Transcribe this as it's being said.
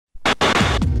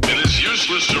is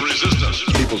useless to resist us.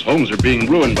 People's homes are being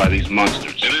ruined by these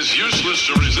monsters. It is useless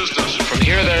to resist us. From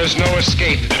here, there is no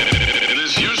escape. It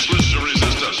is useless to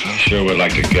resist us. I sure would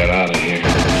like to get out of here.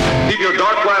 Keep your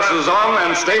dark glasses on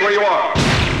and stay where you are.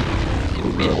 The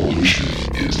revolution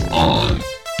is on.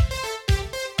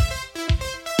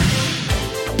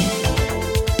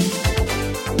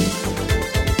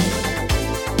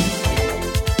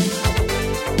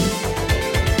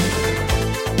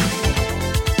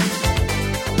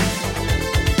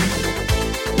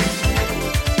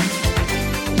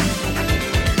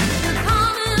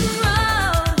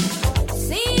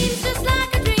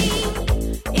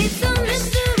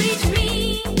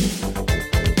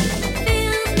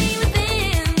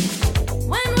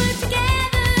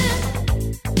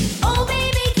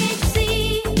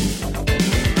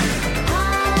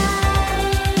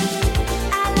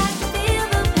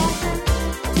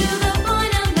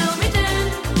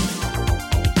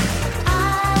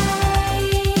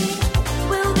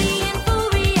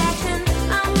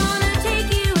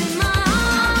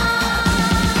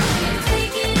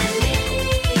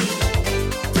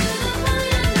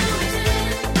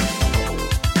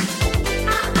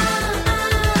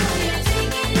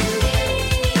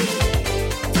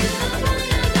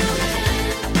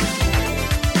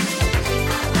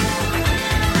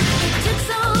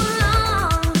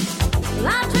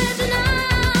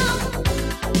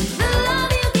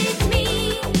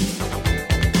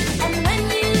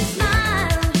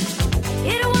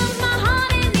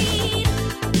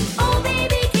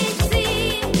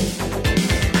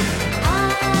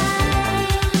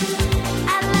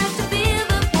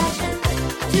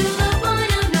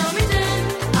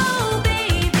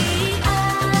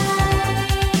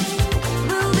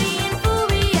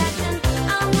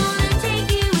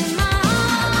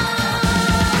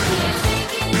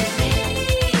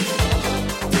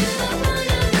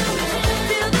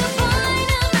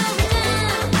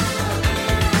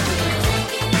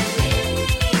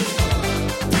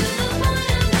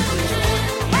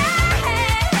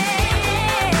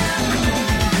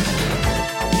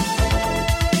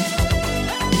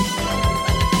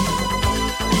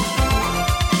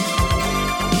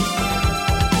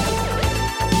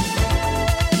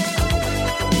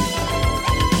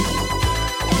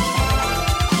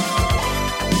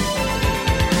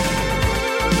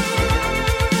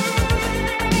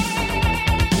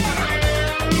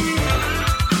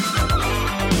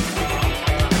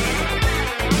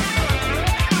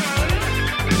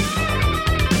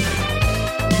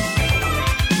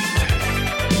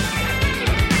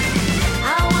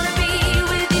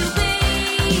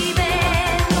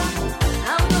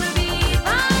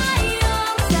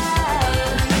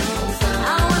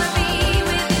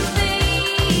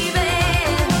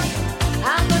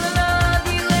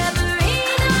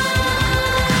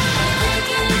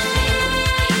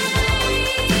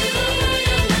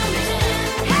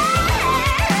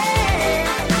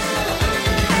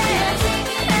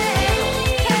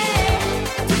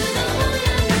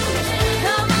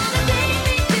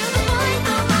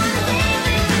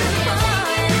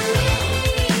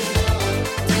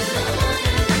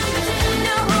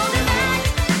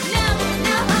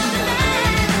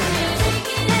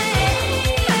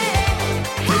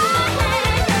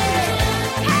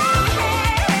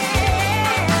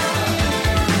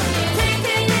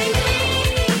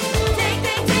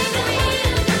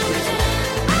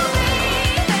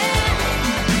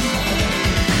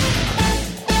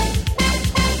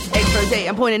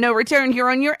 Point of no return here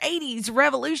on your 80s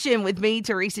Revolution with me,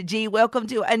 Teresa G. Welcome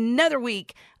to another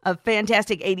week of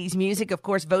fantastic 80s music, of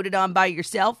course, voted on by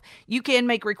yourself. You can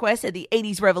make requests at the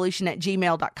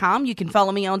 80srevolution@gmail.com. You can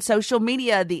follow me on social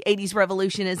media. The 80s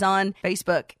Revolution is on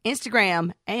Facebook,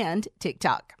 Instagram, and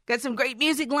TikTok. Got some great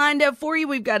music lined up for you.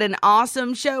 We've got an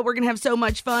awesome show. We're going to have so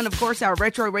much fun. Of course, our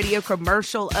retro radio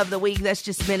commercial of the week. That's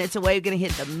just minutes away. We're going to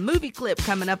hit the movie clip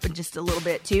coming up in just a little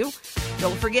bit, too.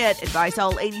 Don't forget, advice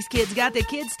all 80s kids got the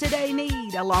kids today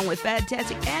need, along with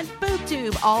Fantastic and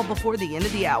BoobTube, all before the end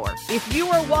of the hour. If you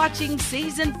are watching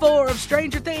Season 4 of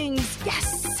Stranger Things,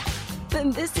 yes,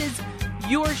 then this is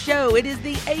your show. It is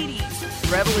the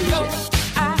 80s Revolution.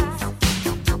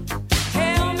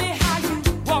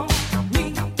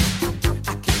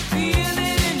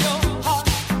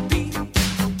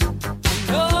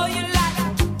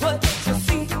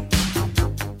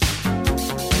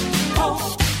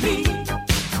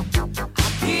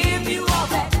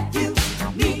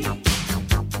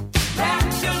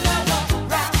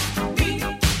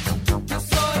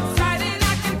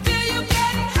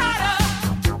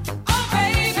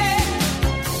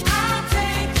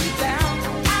 Down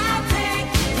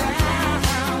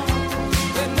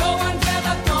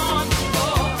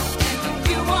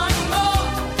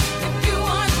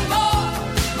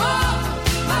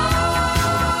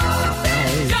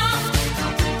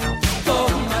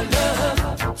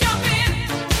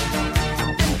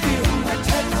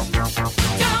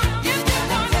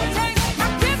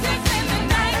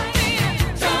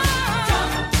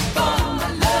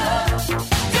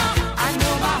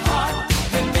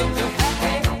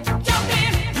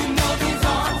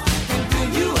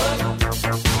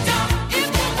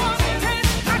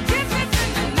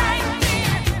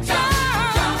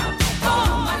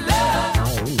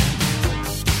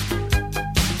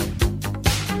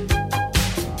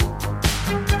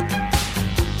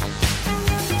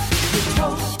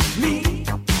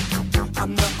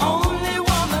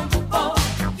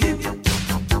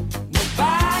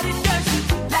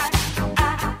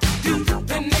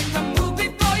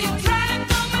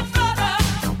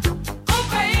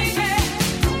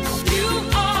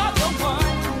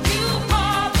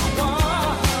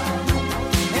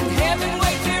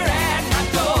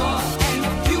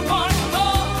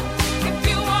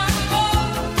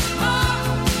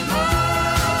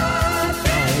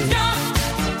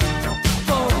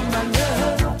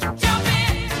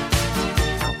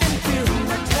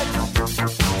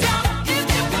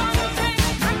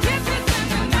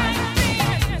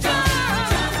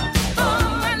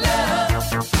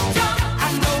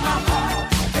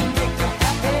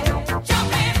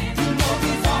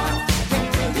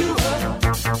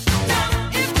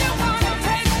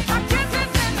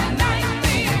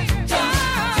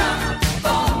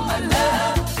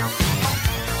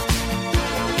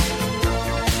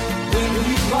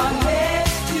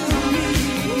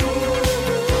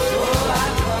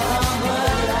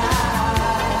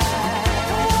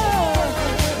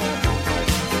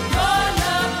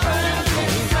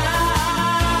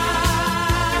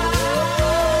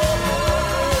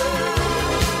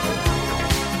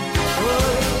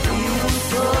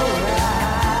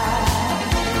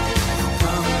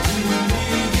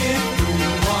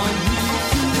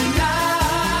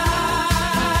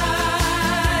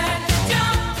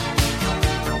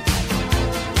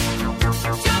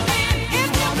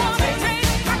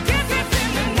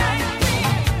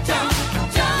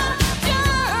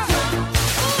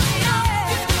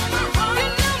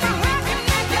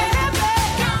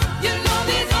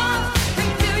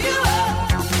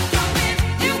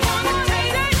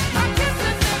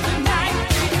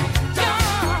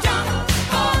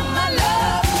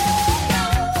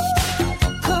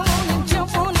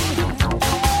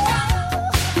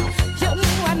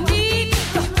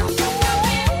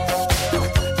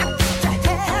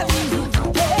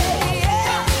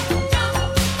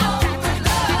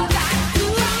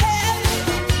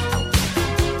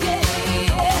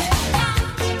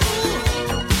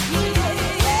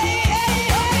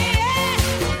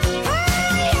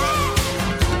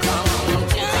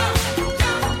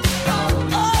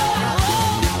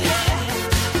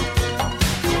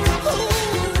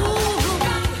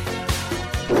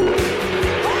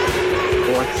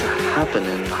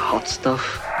happening, hot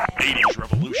stuff. 80s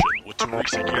Revolution with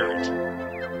Teresa Garrett.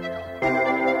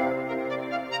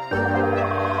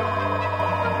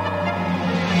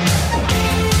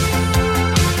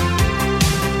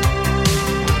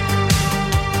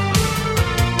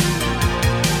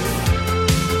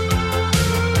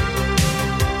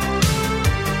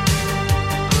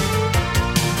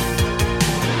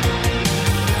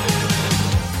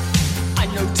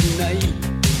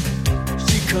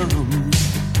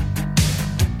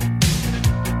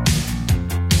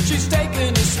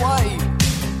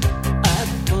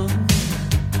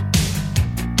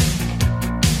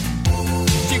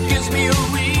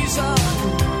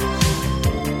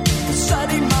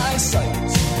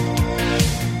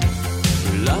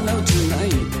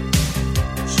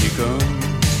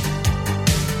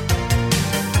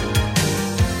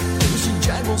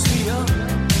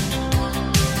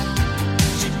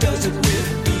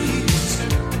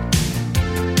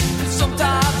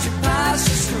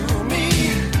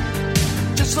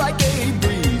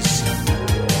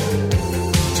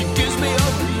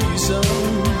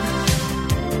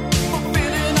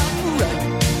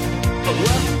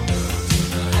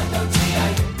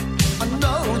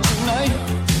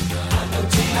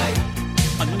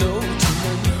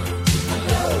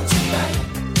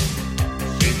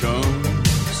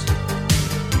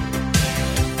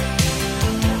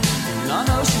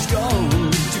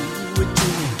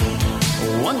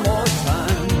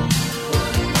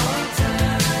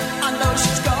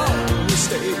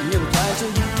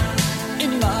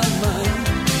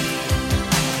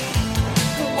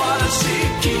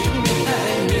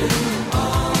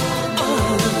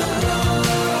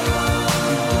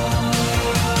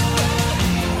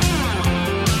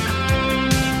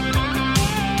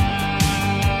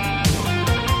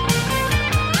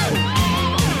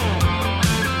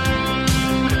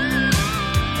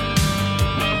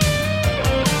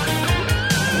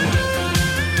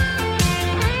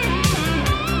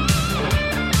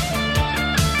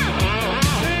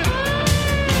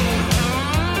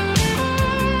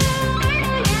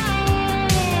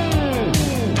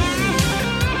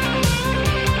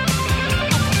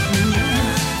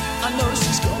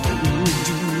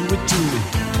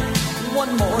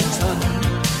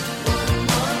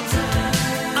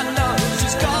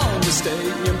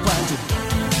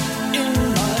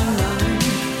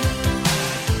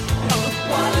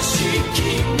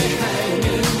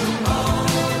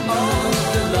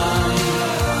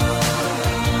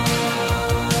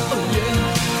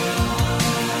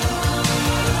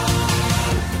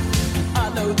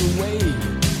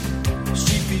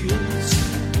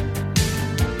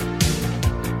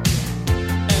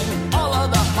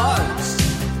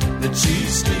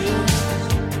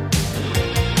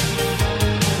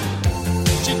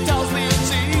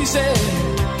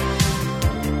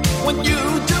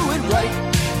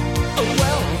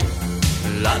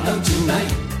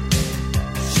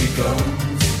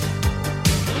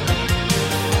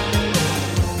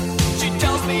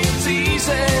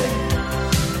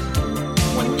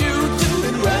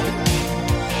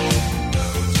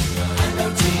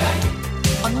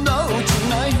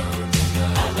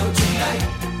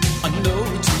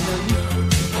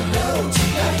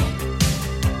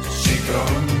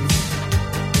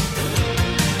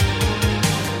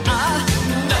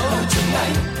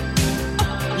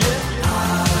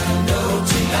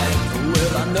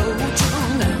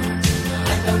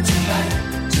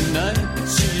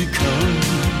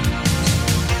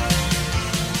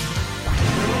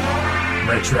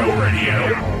 Retro Radio.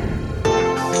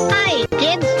 Hi,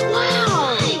 kids.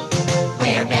 Wow.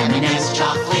 Where M&M's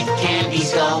chocolate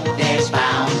candies go, there's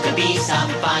bound to be some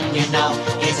fun, you know.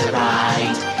 It's a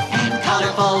bright and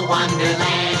colorful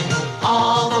wonderland.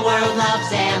 All the world loves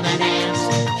M&M's.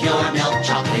 Pure milk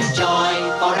chocolate joy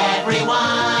for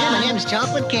everyone. M&M's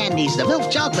chocolate candies. The milk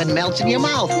chocolate melts in your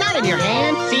mouth, not in your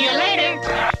hand. See you later.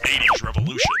 80s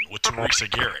Revolution with Teresa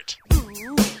Garrett.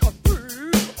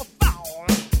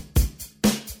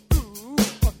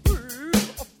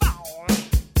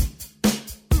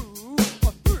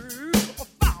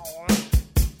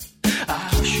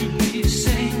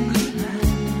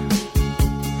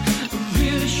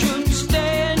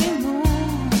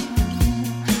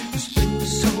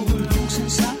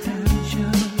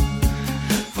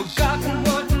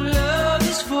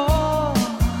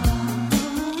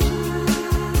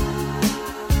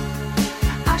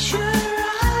 Should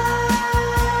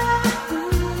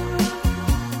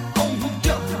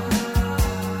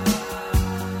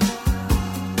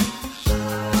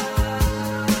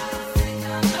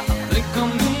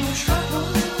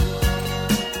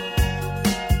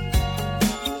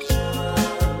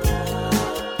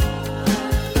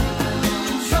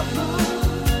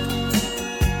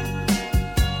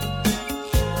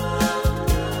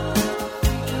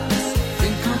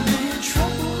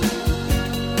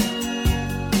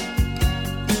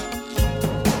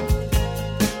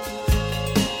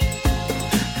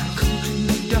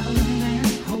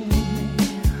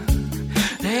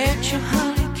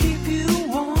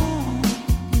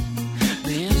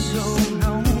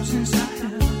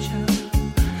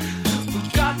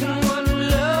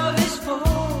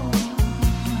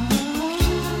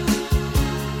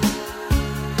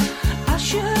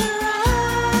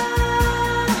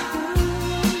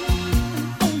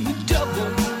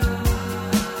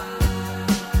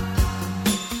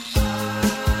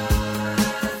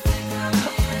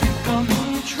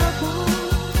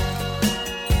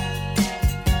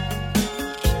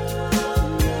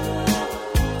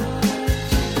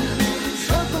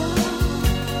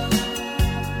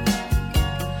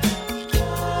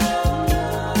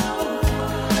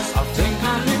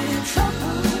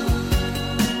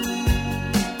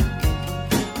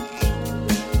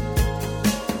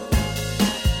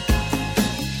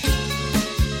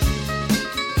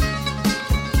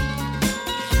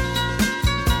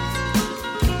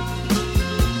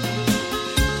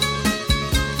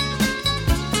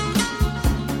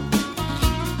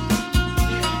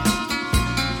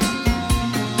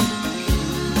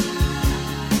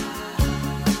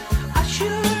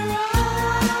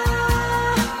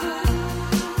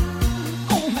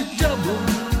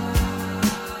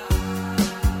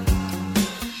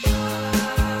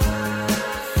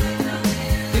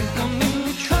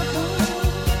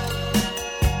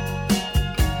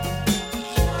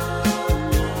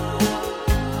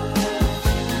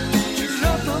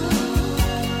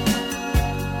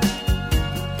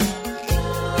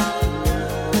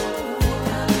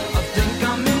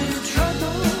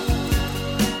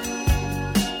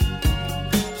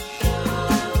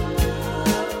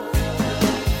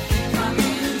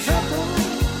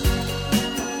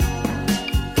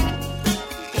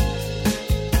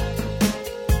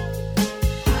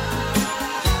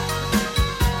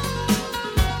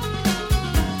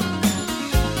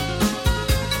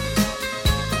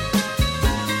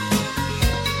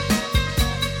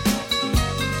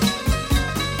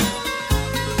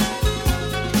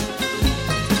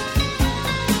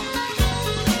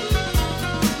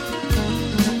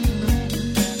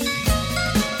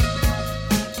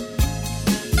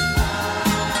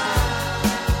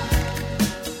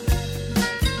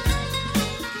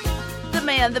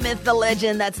man, the myth, the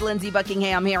legend. That's Lindsey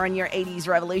Buckingham here on your 80s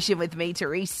Revolution with me,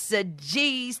 Teresa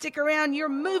G. Stick around. Your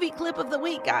movie clip of the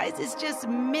week, guys, is just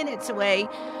minutes away.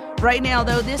 Right now,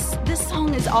 though, this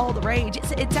song is all the rage.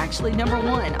 It's actually number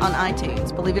 1 on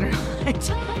iTunes, believe it or not.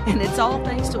 And it's all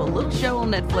thanks to a little show on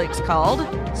Netflix called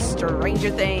Stranger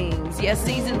Things. Yes,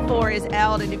 season 4 is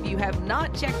out, and if you have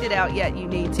not checked it out yet, you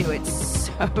need to. It's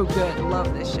so good.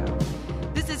 Love this show.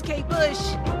 This is Kate Bush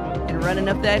and Running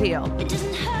Up That Hill. It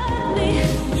doesn't hurt me,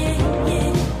 yeah,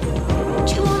 yeah.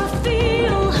 Do you wanna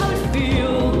feel how it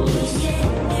feels? Yeah,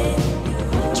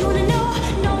 yeah. Do you wanna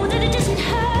know that it doesn't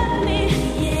hurt me?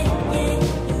 Yeah, yeah.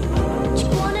 Do you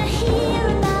wanna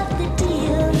hear about the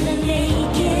deal they're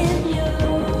making?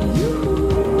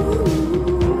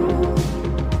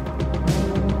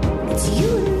 It's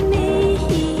you and me.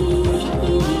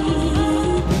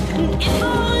 And if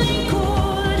only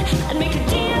could, I'd make a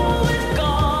deal with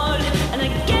God, and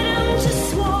I'd get him to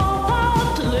swap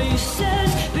our places.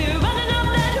 Be running up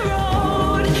that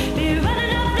road, be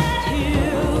running up that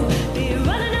hill, be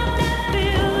running up that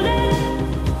building.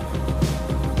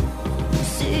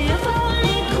 See if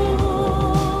only could.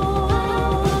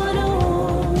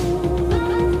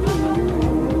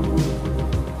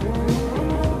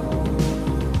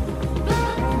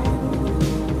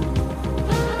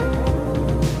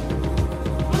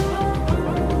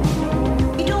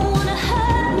 You don't wanna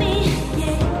hurt me,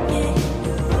 yeah, yeah.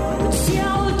 But see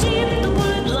how deep the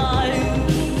bullet lies.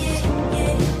 Yeah,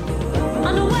 yeah.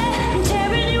 Unaware and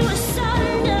tearing you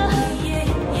asunder. Yeah,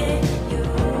 yeah.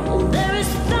 Oh, there is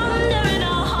thunder in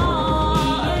our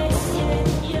hearts. Yeah,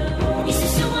 yeah. Is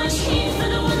there so much heat for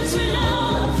the ones we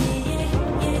love? Yeah,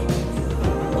 yeah.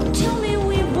 Oh, tell me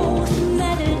we both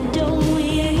matter, don't we?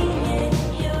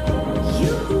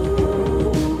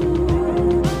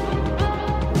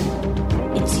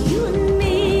 It's you and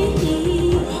me.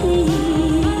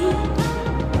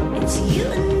 It's you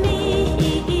and me.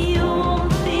 You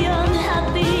won't be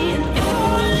unhappy. And if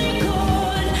only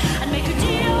could, I'd make a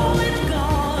deal with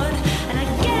God, and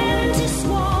I'd get him to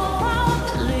swap our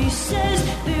places.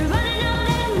 Be running up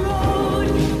that road,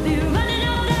 be running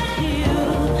up that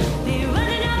hill, be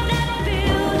running up that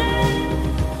building.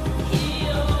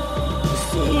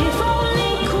 See if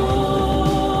only could.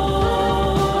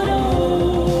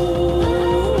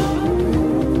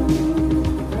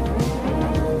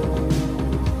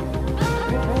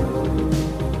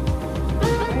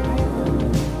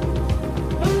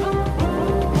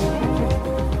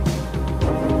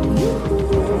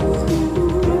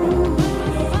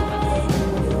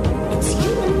 It's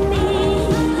you and me.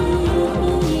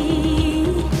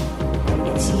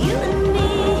 It's you and me.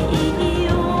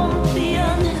 You won't be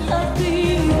unhappy.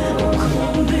 Come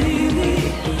on, baby.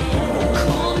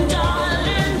 Come on,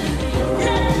 darling.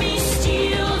 Let me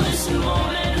steal this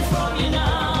moment from you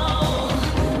now.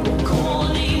 Come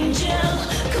on, angel.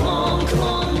 Come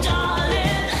on,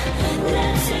 darling.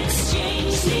 Let's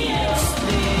exchange the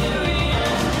experience.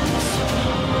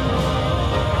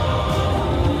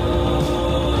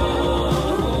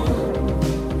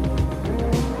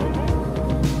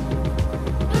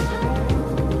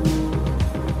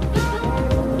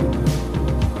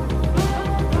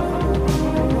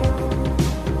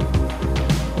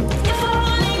 If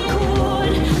only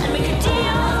could, I'd make a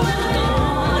deal with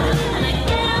God, and I'd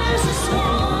get him to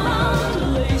swap our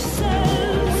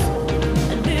places.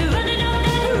 I'd be running up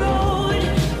that road,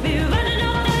 be running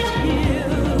up that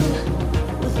hill,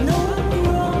 with no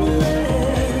problems.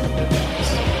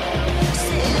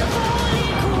 See if only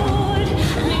could,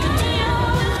 I'd make a deal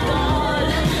with God,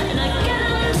 and I'd get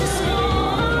him to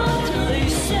swap our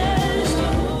places.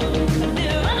 I'd be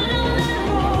running up that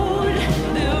road,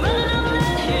 be running up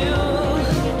that hill,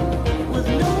 with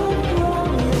no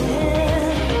problems.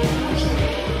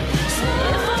 See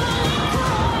if only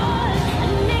could,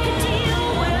 I'd make a deal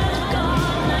with God,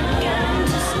 and I'd get him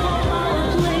to swap our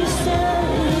places.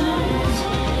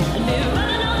 I'd be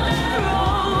running up that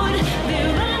road, be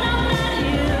running up that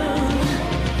hill,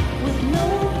 with no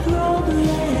problems.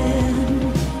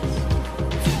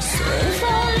 See if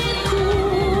only could,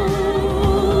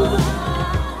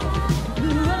 I'd be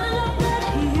running up that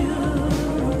hill,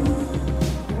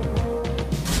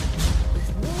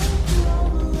 with no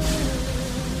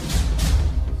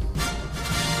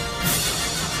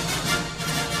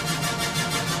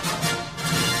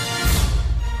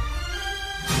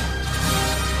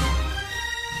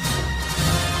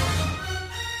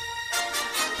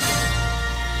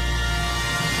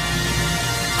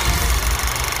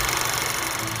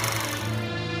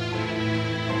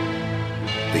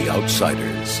The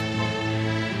Outsiders.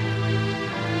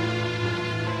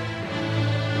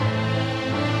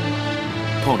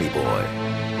 Pony Boy.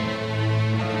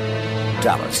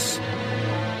 Dallas.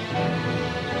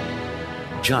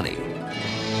 Johnny.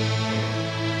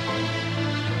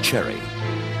 Cherry.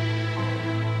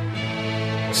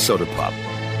 Soda Pop.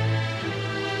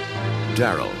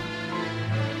 Daryl.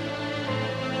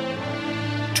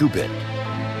 2-Bit.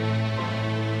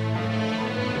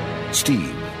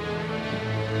 Steve.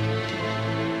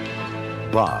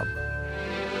 Bob.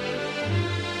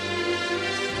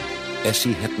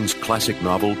 S.E. Hinton's classic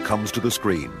novel comes to the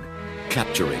screen,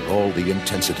 capturing all the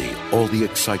intensity, all the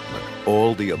excitement,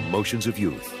 all the emotions of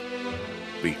youth.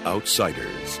 The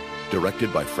Outsiders,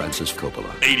 directed by Francis Coppola.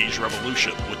 80s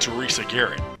Revolution with Teresa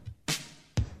Garrett.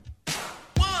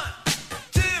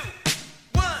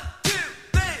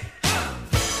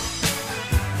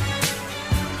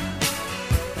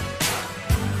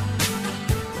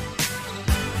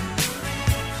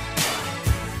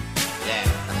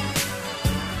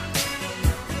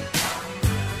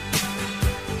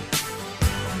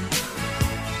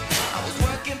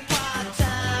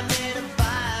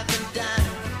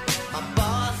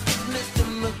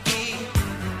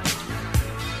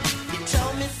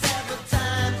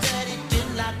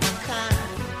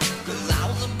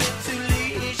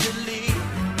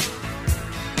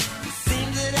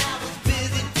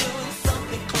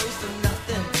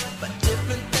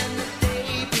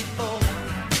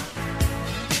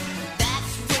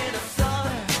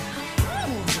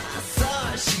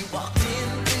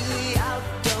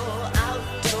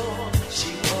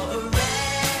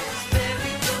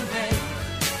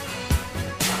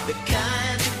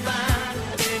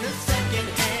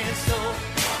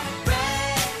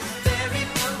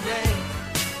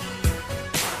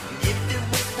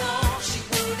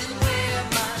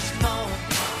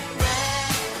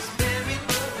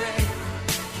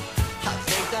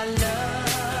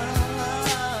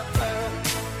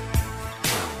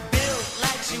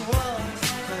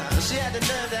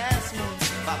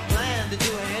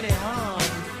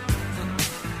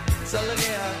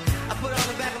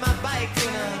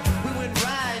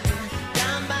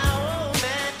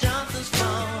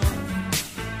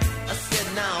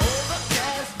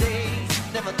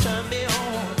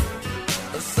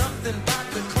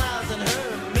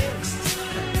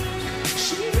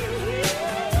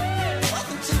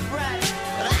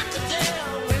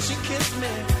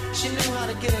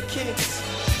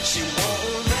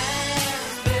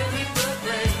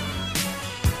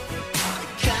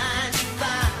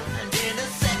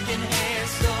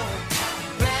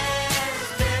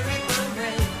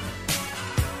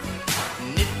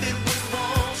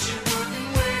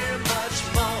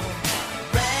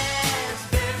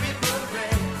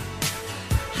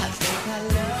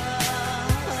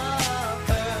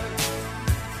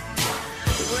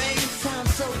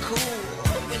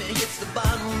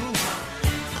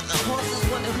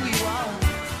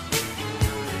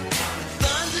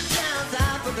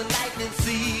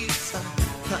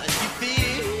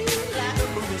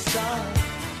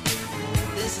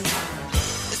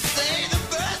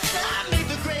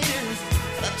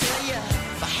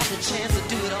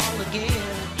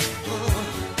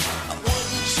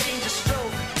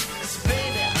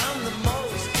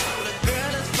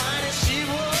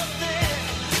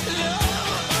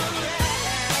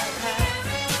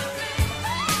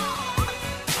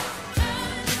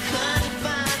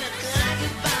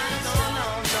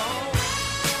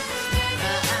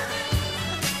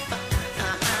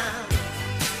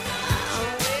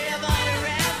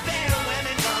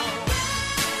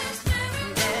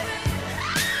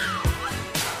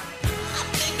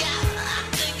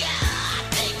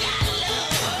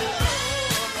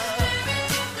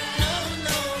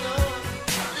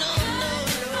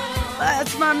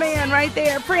 That's my man right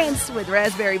there, Prince with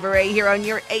Raspberry Beret here on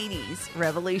your 80s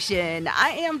Revolution. I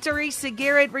am Teresa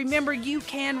Garrett. Remember, you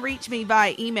can reach me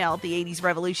via email at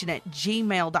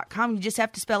the80srevolution@gmail.com. You just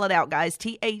have to spell it out, guys.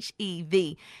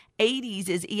 THEV. 80s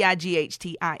is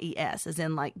EIGHTIES, as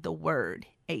in like the word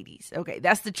 80s. Okay,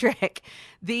 that's the trick.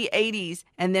 The 80s,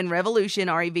 and then Revolution,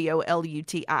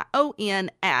 REVOLUTION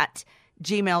at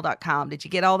gmail.com. Did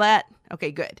you get all that? Okay,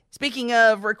 good. Speaking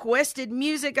of requested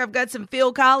music, I've got some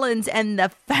Phil Collins and the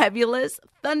Fabulous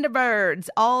Thunderbirds.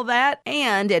 All that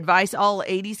and advice all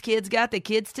 80s kids got that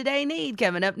kids today need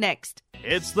coming up next.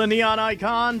 It's the neon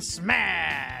icon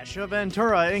Smash of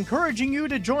Ventura, encouraging you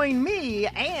to join me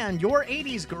and your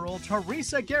 80s girl,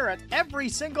 Teresa Garrett, every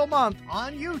single month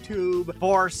on YouTube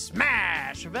for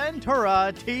Smash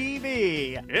Ventura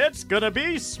TV. It's gonna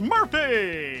be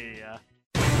Smurfy!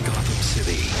 Gotham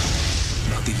City.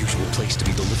 Not the usual place to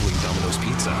be delivering Domino's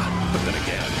Pizza. But then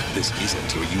again, this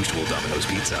isn't your usual Domino's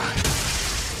Pizza.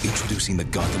 Introducing the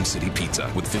Gotham City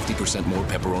Pizza with 50% more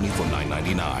pepperoni for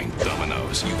 $9.99.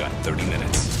 Domino's, you got 30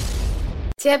 minutes.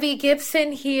 Debbie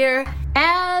Gibson here.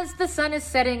 As the sun is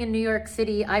setting in New York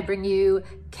City, I bring you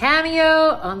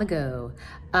Cameo on the Go.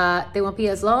 They won't be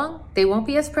as long, they won't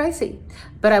be as pricey,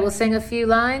 but I will sing a few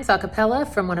lines a cappella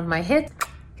from one of my hits.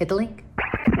 Hit the link.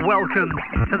 Welcome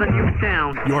to the new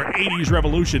sound. Your 80s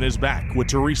revolution is back with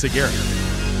Teresa Garrett.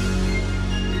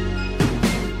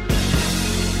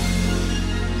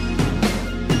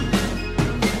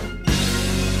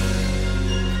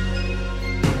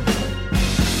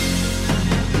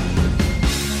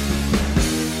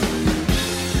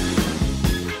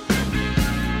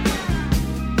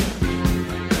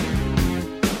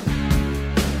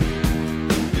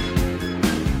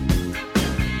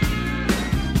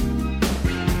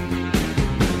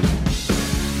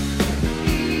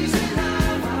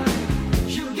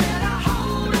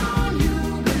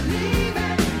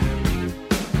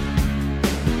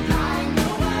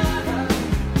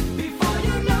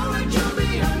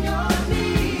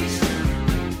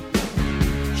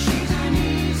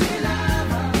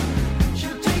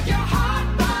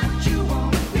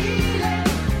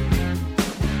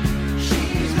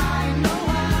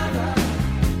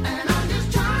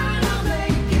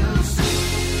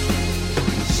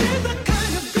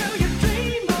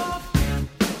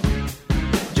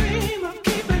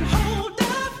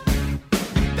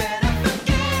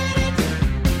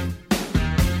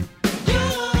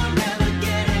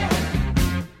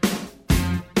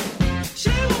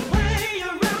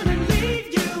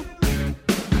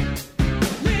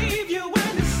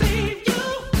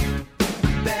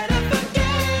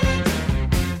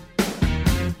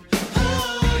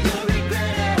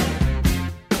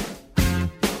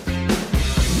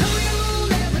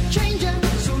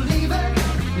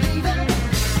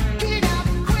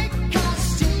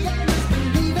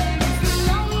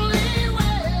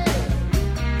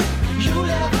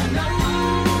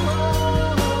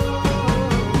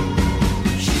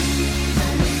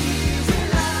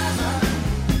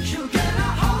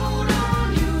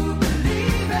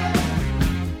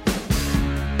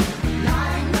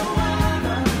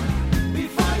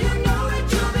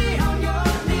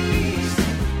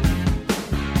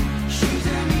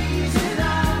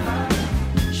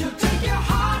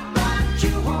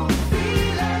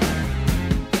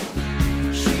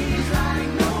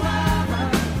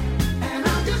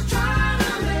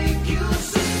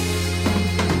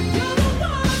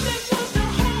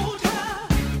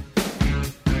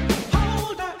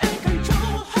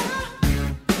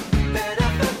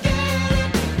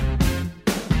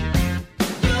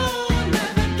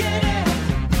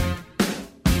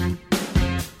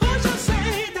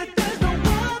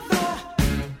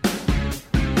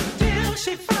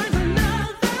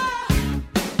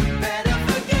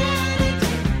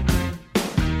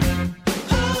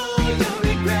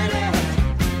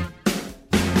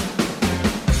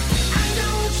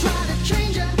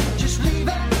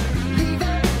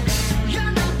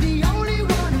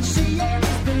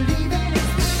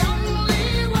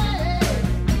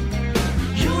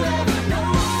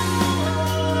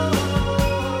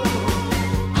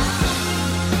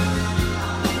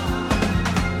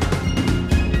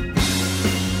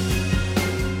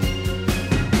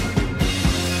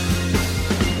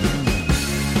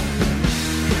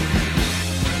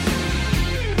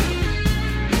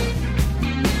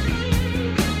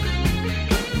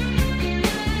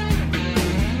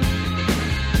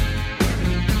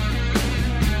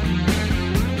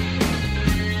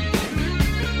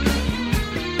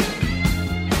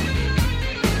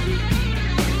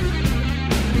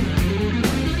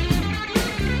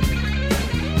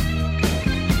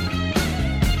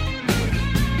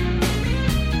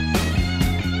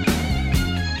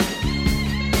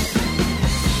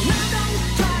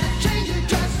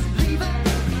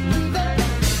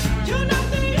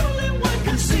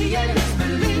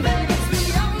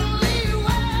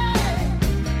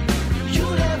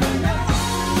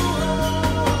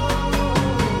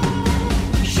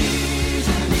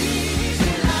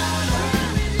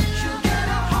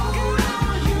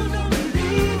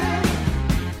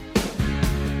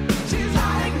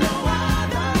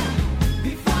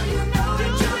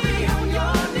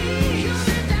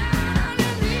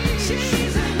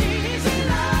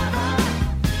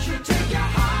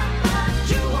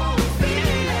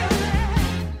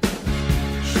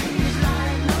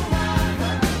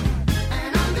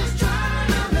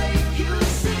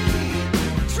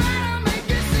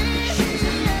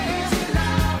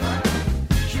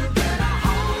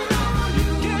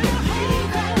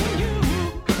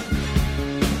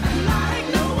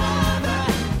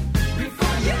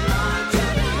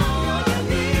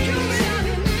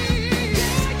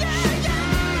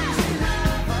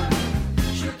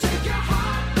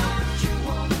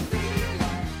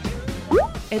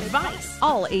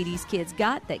 all 80s kids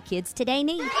got that kids today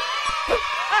need.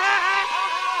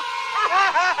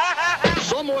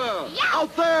 Somewhere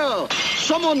out there,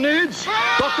 someone needs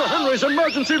Dr. Henry's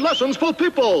emergency lessons for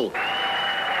people.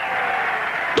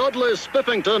 Dudley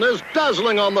Spiffington is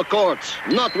dazzling on the courts,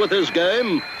 not with his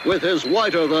game, with his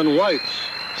whiter than whites.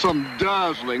 Some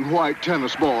dazzling white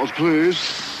tennis balls, please.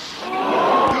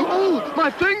 Oh,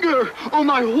 my finger! Oh,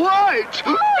 my white!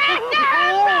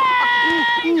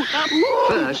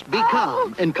 First, be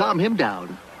calm and calm him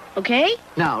down. Okay.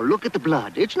 Now, look at the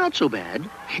blood. It's not so bad.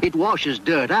 It washes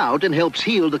dirt out and helps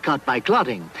heal the cut by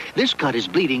clotting. This cut is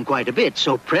bleeding quite a bit,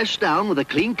 so press down with a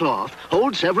clean cloth,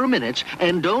 hold several minutes,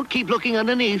 and don't keep looking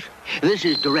underneath. This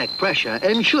is direct pressure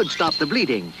and should stop the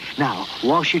bleeding. Now,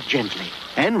 wash it gently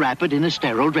and wrap it in a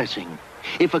sterile dressing.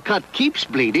 If a cut keeps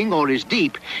bleeding or is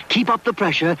deep, keep up the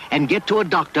pressure and get to a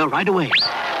doctor right away.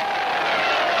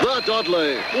 The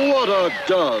Dudley, what a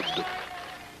dud.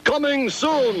 Coming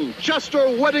soon,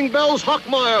 Chester Wedding Bells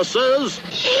Hockmeyer says...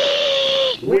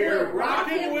 We're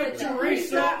rocking with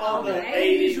Teresa on the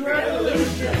 80s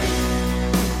Revolution.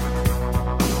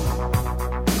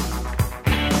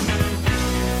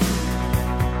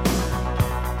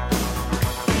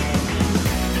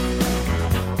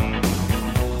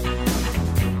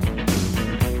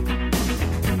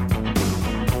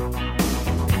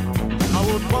 I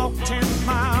would walk 10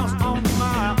 miles on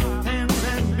my hands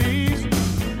and knees.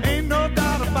 Ain't no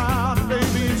doubt about it,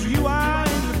 baby, it's you I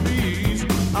aim to please.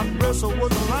 I wrestle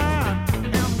with a lion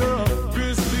and a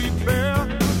grizzly bear.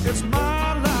 It's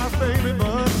my life, baby,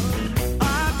 but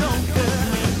I don't care.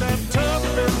 Ain't that tough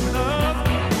enough?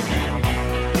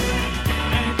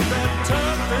 Ain't that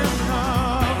tough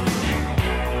enough?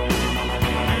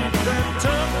 Ain't that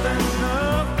tough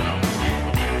enough?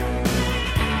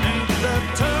 Ain't that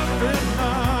tough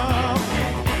enough?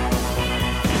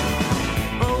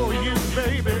 Oh, you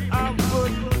baby, I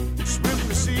would swim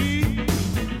the sea.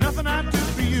 Nothing I do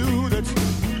for you that's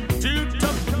too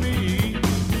tough for me.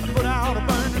 I put out a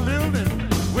burning building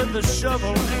with a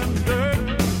shovel and dirt,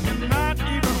 and not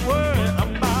even worry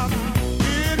about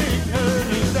getting hurt.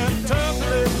 Ain't that tough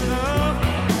enough?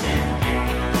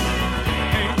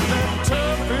 Ain't that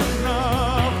tough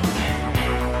enough?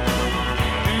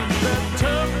 Ain't that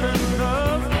tough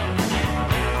enough?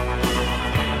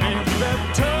 Ain't that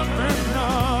tough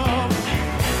enough?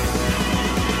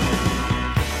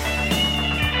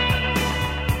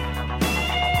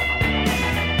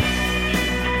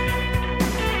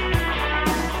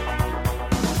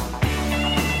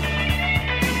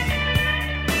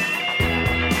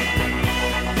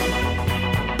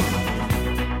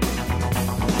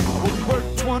 Would work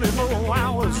 24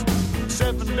 hours,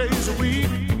 7 days a week,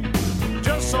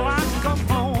 just so I can come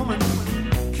home and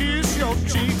kiss your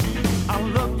cheek. I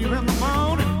love you in the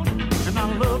morning, and I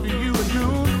love you at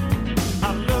noon.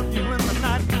 I love you in the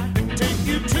night, and take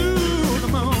you to the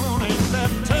moon. Ain't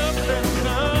that tough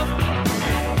enough?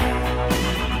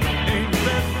 Ain't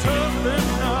that tough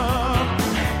enough?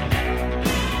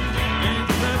 Ain't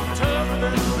that tough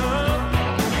enough?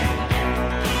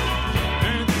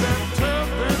 Ain't that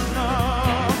tough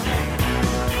enough?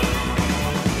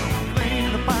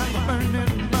 Laying upon the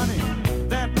burning money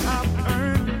that I've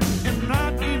earned, and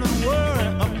not even worry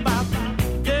about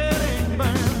getting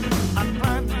burned. I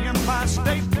climbed the Empire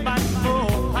State Back for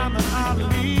Muhammad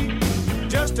Ali,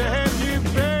 just to have you,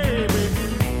 baby,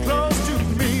 close to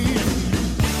me.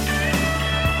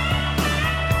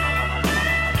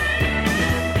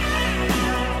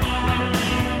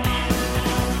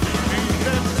 Ain't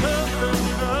that tough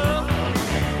enough?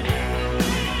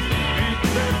 Ain't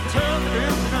that tough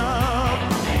enough?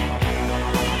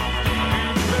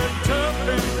 Ain't that tough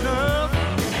enough?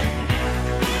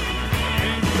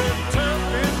 Ain't that tough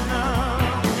enough?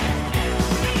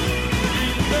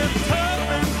 Ain't that tough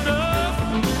enough?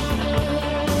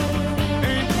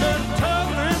 Ain't that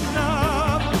tough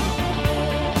enough?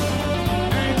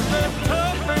 Ain't that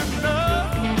tough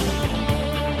enough?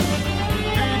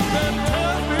 Ain't that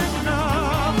tough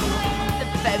enough? The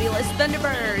Fabulous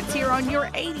Thunderbirds here on your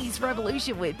 80s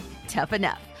Revolution with Tough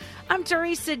Enough. I'm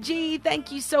Teresa G.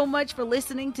 Thank you so much for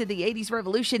listening to the 80s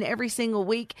Revolution every single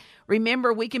week.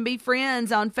 Remember, we can be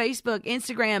friends on Facebook,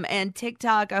 Instagram, and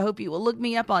TikTok. I hope you will look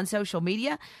me up on social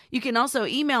media. You can also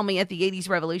email me at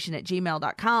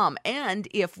the80srevolution@gmail.com. And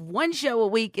if one show a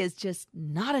week is just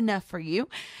not enough for you,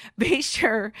 be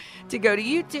sure to go to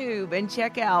YouTube and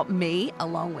check out me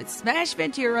along with Smash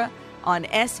Ventura on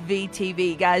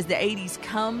SVTV. Guys, the 80s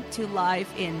come to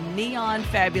life in neon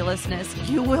fabulousness.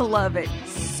 You will love it.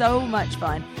 So much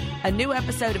fun. A new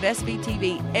episode of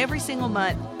SVTV every single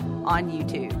month on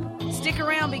YouTube. stick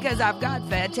around because I've got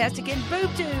Fantastic and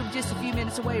Boob Tube just a few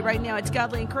minutes away. Right now, it's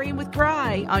Godly and Cream with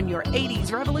Cry on your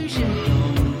 80s Revolution.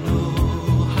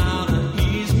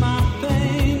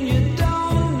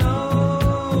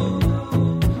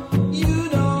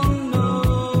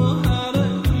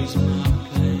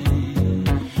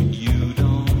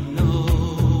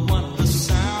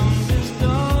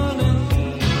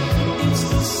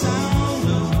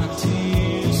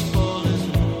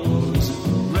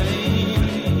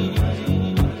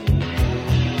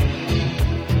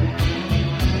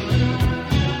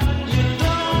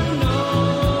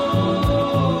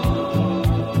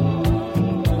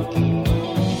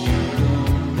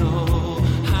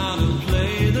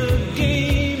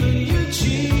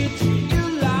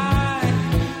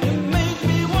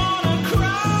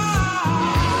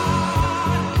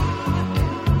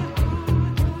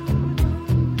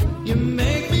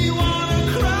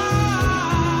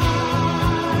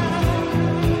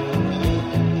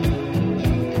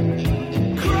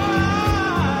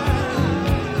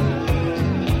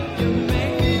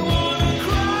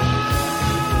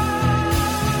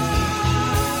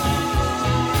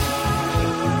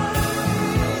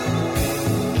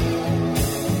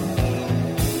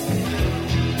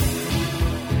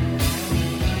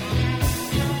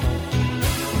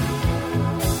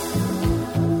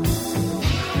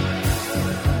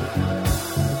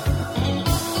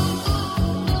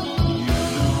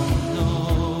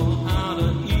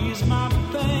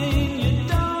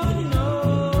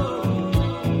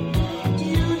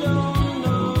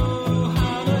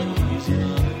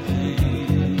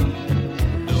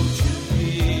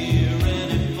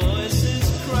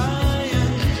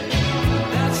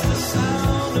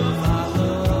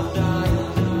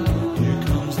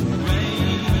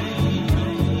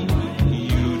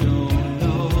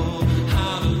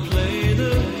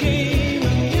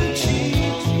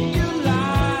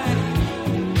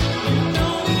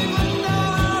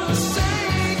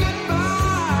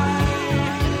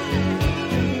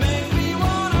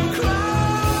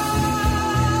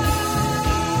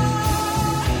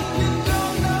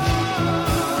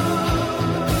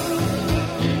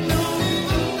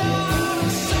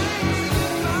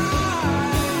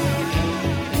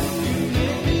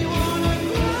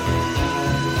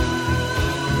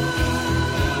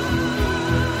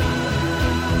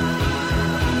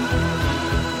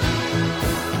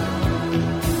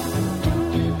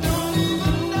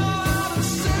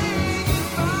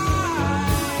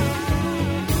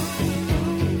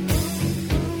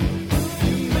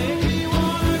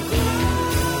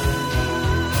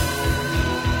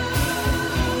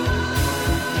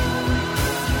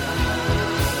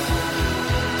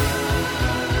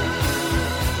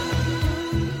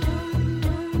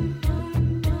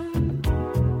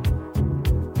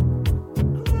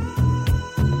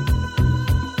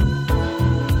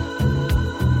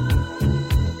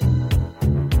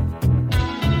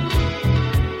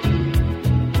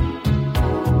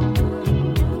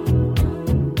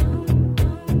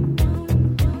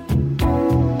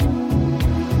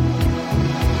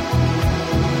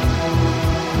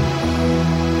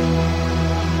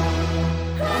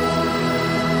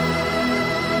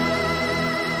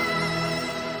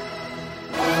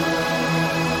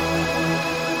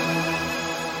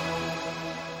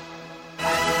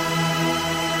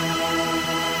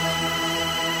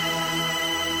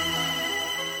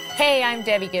 Hey, I'm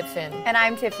Debbie Gibson. And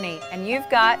I'm Tiffany. And you've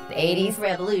got the 80s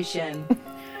Revolution.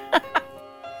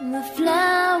 The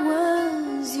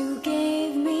flowers you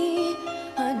gave me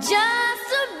are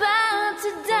just about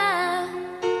to die.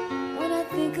 When I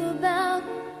think about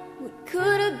what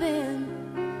could have been,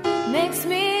 makes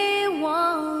me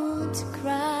want to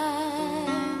cry.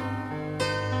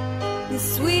 The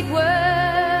sweet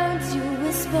words you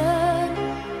whispered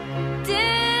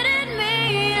didn't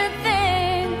mean a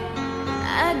thing.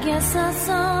 I guess our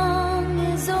song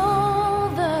is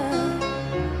over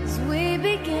as we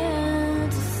begin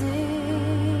to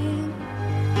sing.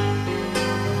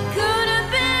 Could have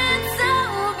been so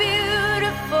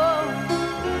beautiful,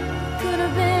 could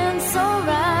have been so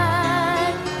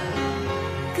right,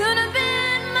 could have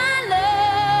been my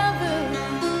lover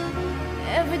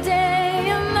every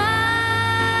day of my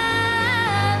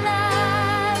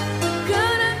life.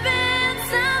 Could have been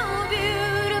so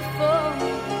beautiful,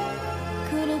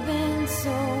 could have been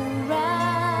so right.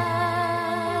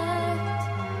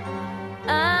 I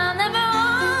never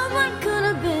want what could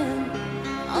have been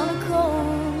on a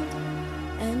cold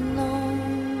and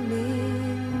lonely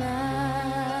night.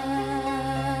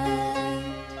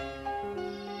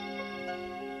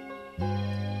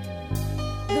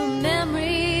 The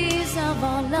memories of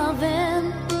our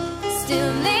loving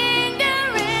still linger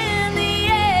in the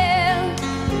air.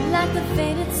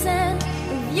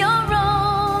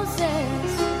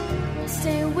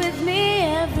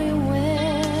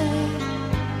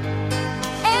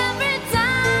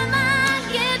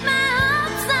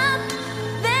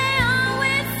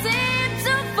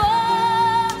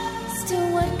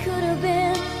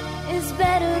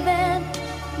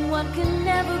 what can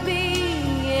never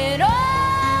be at all.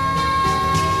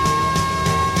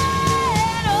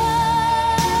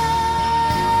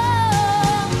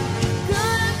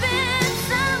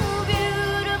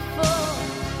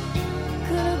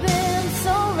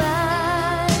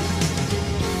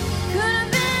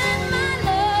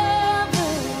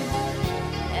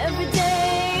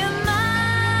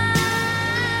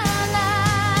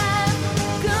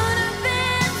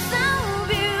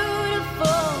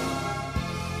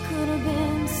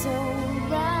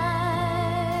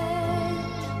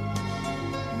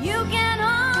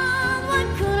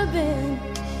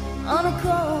 On a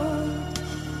cold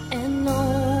and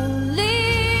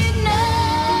lonely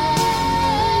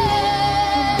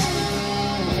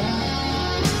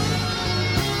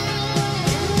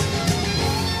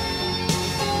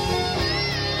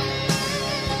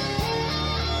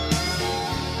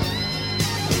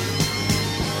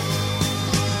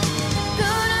Could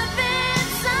have been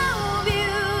so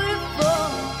beautiful,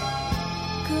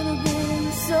 could have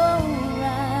been so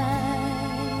right.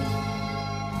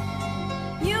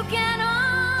 You can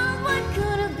hold what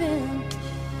could have been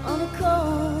on a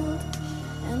cold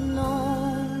and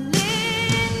lonely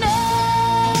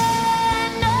night.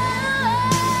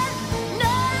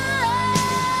 No.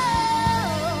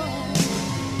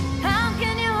 How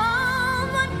can you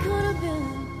hold what could have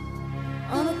been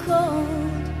on a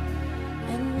cold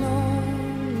and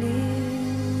lonely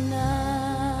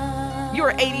night?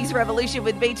 Your 80s Revolution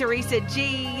with me, Teresa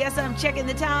G. Yes, I'm checking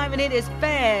the time, and it is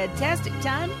fantastic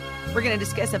time. We're going to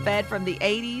discuss a fad from the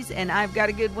 80s, and I've got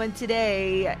a good one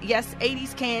today. Yes,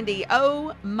 80s candy.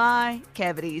 Oh, my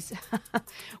cavities.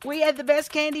 We had the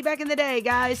best candy back in the day,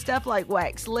 guys. Stuff like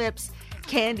wax lips,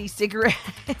 candy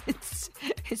cigarettes.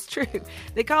 It's true.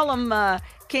 They call them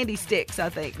candy sticks, I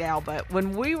think, now. But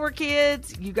when we were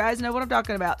kids, you guys know what I'm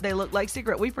talking about. They looked like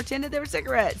cigarettes. We pretended they were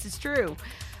cigarettes. It's true.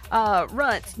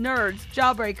 Runts, nerds,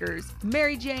 jawbreakers,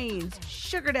 Mary Janes,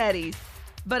 sugar daddies.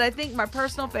 But I think my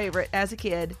personal favorite as a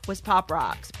kid was Pop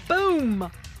Rocks.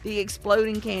 Boom! The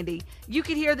exploding candy. You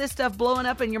could hear this stuff blowing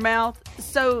up in your mouth.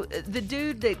 So the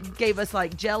dude that gave us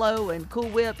like Jell-O and Cool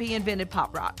Whip, he invented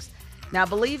Pop Rocks. Now, I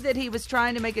believe that he was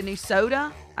trying to make a new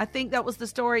soda. I think that was the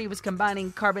story. He was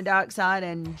combining carbon dioxide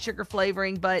and sugar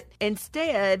flavoring, but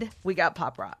instead, we got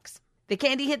Pop Rocks. The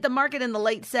candy hit the market in the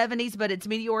late 70s, but its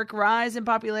meteoric rise in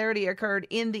popularity occurred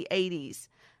in the 80s.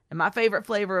 And my favorite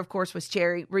flavor, of course, was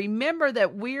cherry. Remember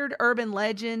that weird urban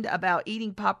legend about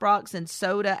eating Pop Rocks and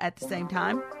soda at the same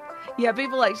time? Yeah,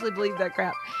 people actually believe that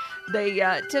crap. They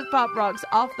took Pop Rocks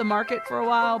off the market for a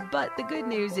while, but the good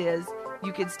news is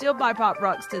you can still buy Pop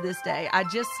Rocks to this day. I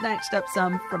just snatched up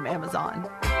some from Amazon.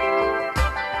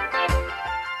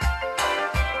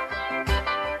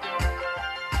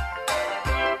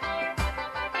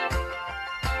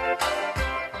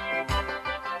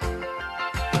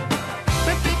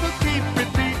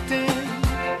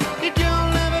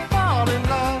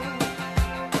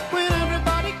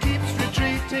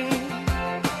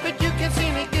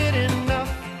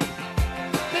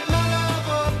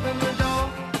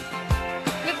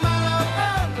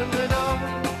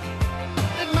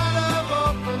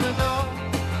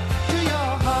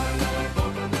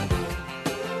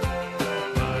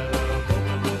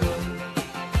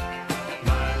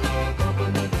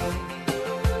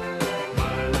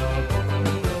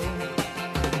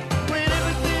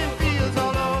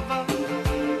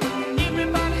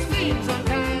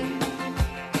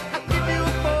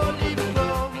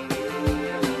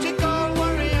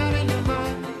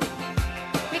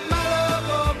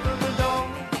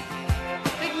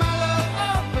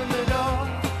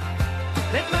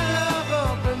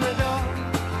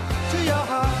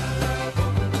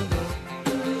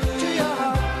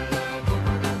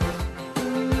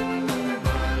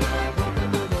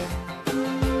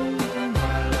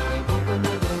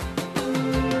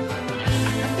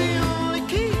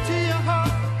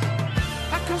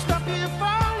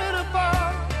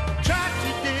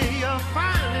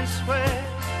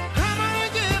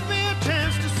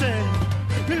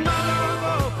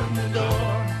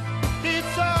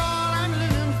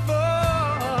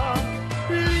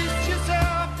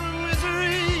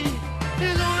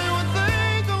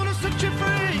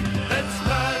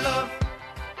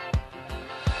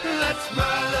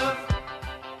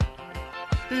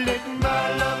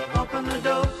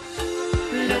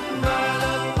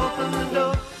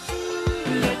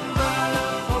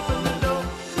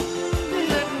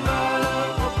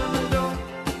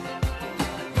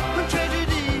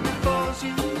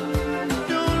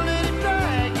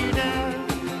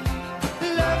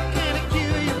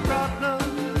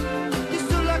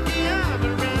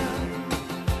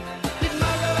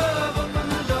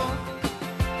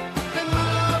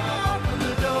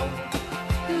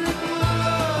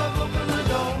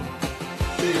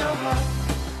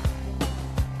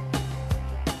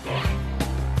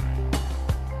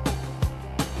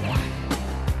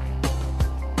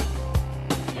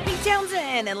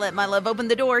 Townsend and Let My Love Open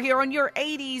the Door here on your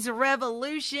 80s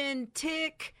Revolution.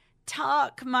 Tick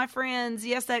tock, my friends.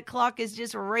 Yes, that clock is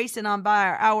just racing on by.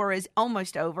 Our hour is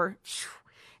almost over.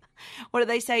 What do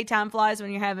they say? Time flies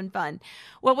when you're having fun.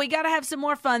 Well, we got to have some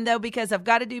more fun, though, because I've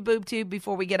got to do Boob Tube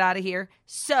before we get out of here.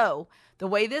 So the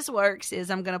way this works is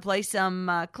I'm going to play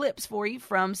some clips for you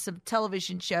from some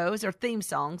television shows, or theme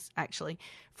songs, actually,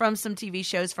 from some TV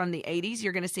shows from the 80s.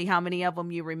 You're going to see how many of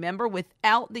them you remember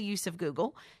without the use of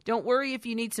Google. Don't worry if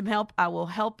you need some help. I will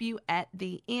help you at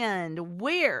the end.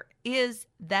 Where is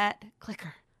that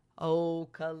clicker? Oh,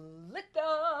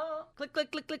 Calicta. Click, click,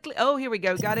 click, click, click. Oh, here we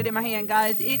go. Got it in my hand,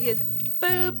 guys. It is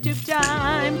Boob Tube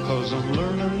time. 'Cause I'm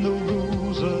learning the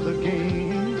rules of the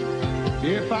game.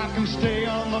 If I can stay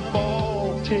on the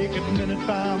ball, take it minute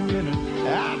by minute,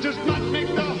 I just might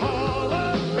make the Hall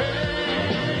of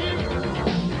Fame.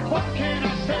 What can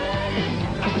I say?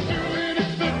 I'm doing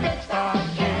it the best I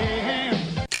can.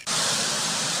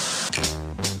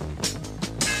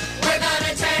 We're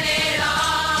gonna turn it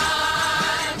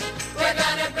on. We're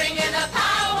gonna bring in the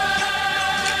power.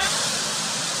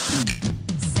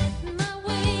 Set my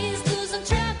ways, losing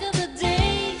track of the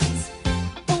days.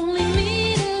 Only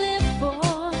me to live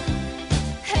for.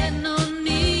 Had no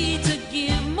need to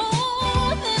give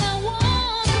more than I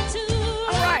wanted to.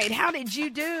 All right, how did you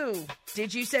do?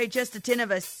 Did you say just the 10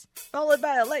 of us, followed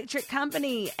by Electric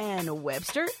Company and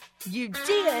Webster? You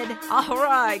did. All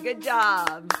right, good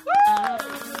job. Woo!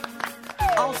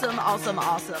 Awesome, awesome,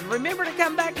 awesome. Remember to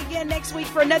come back again next week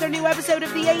for another new episode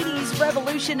of the 80s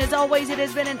Revolution. As always, it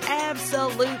has been an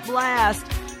absolute blast.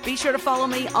 Be sure to follow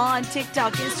me on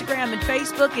TikTok, Instagram, and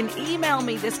Facebook, and email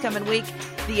me this coming week,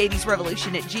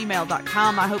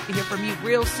 the80srevolution@gmail.com. I hope to hear from you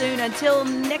real soon. Until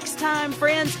next time,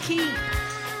 friends, keep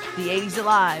the 80s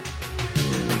alive.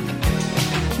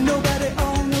 Nobody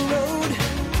on the road,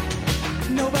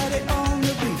 nobody on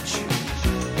the beach.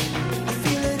 I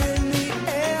feel it in the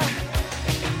air,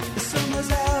 the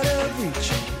summer's out of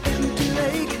reach. Empty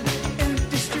lake,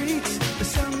 empty streets, the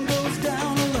sun goes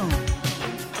down alone.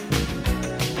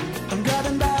 I'm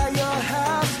driving by your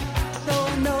house, though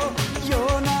I know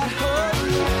you're not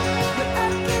home. But I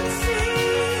can see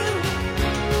you,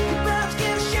 your brown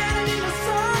skin shining in the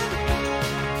sun.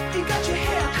 You got your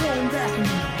hair combed back and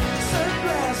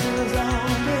sunglasses on,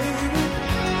 baby.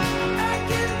 I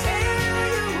can tell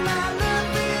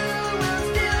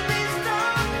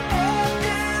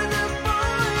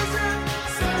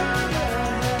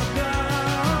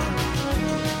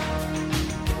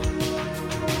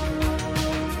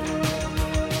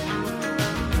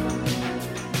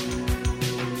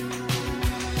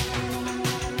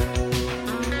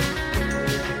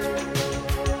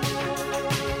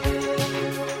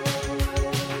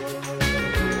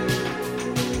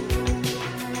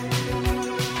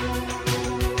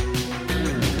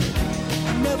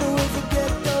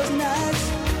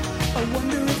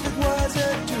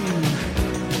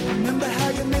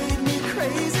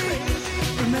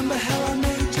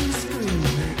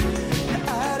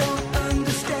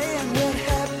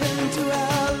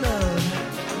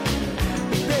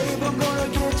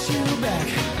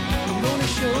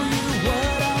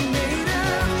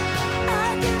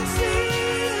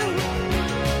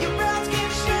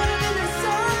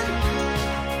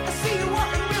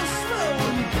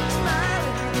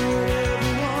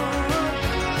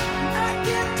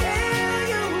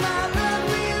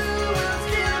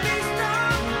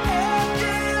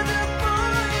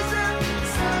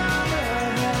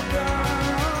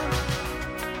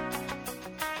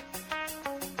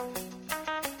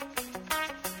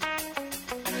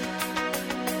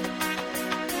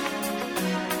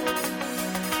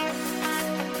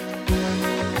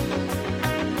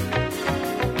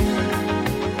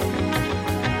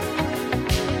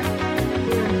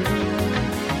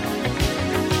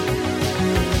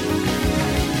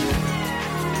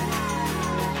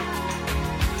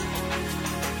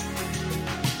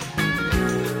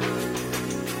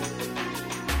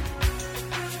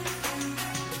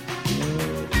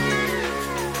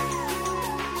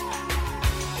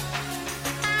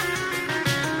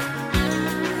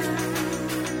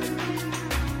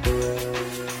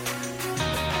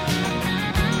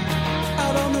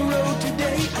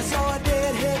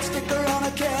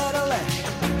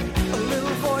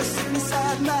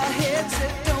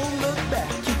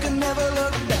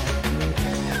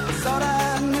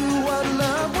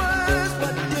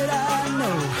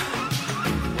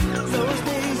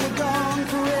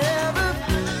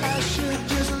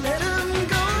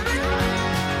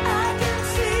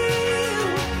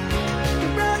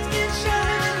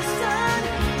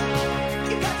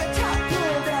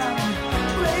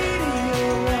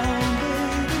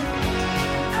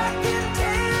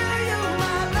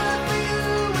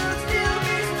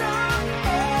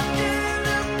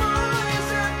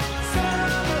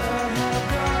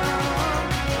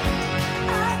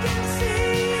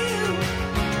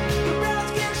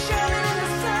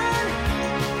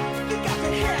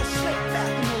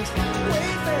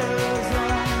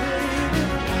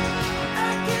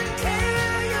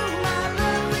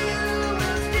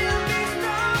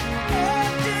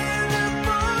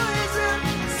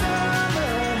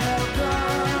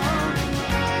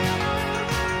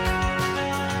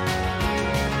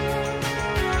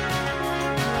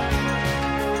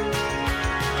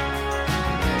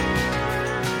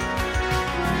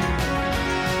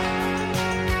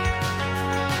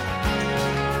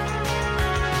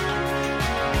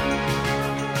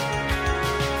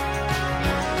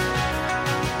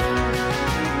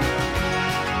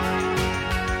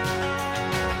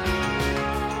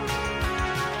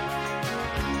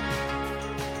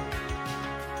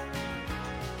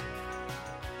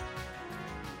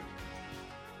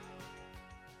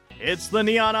It's the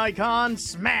neon icon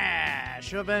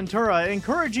Smash of Ventura,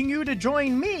 encouraging you to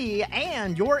join me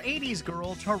and your 80s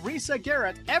girl, Teresa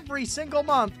Garrett, every single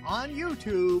month on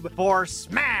YouTube for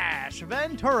Smash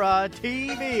Ventura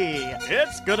TV.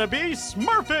 It's gonna be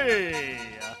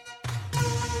Smurfy!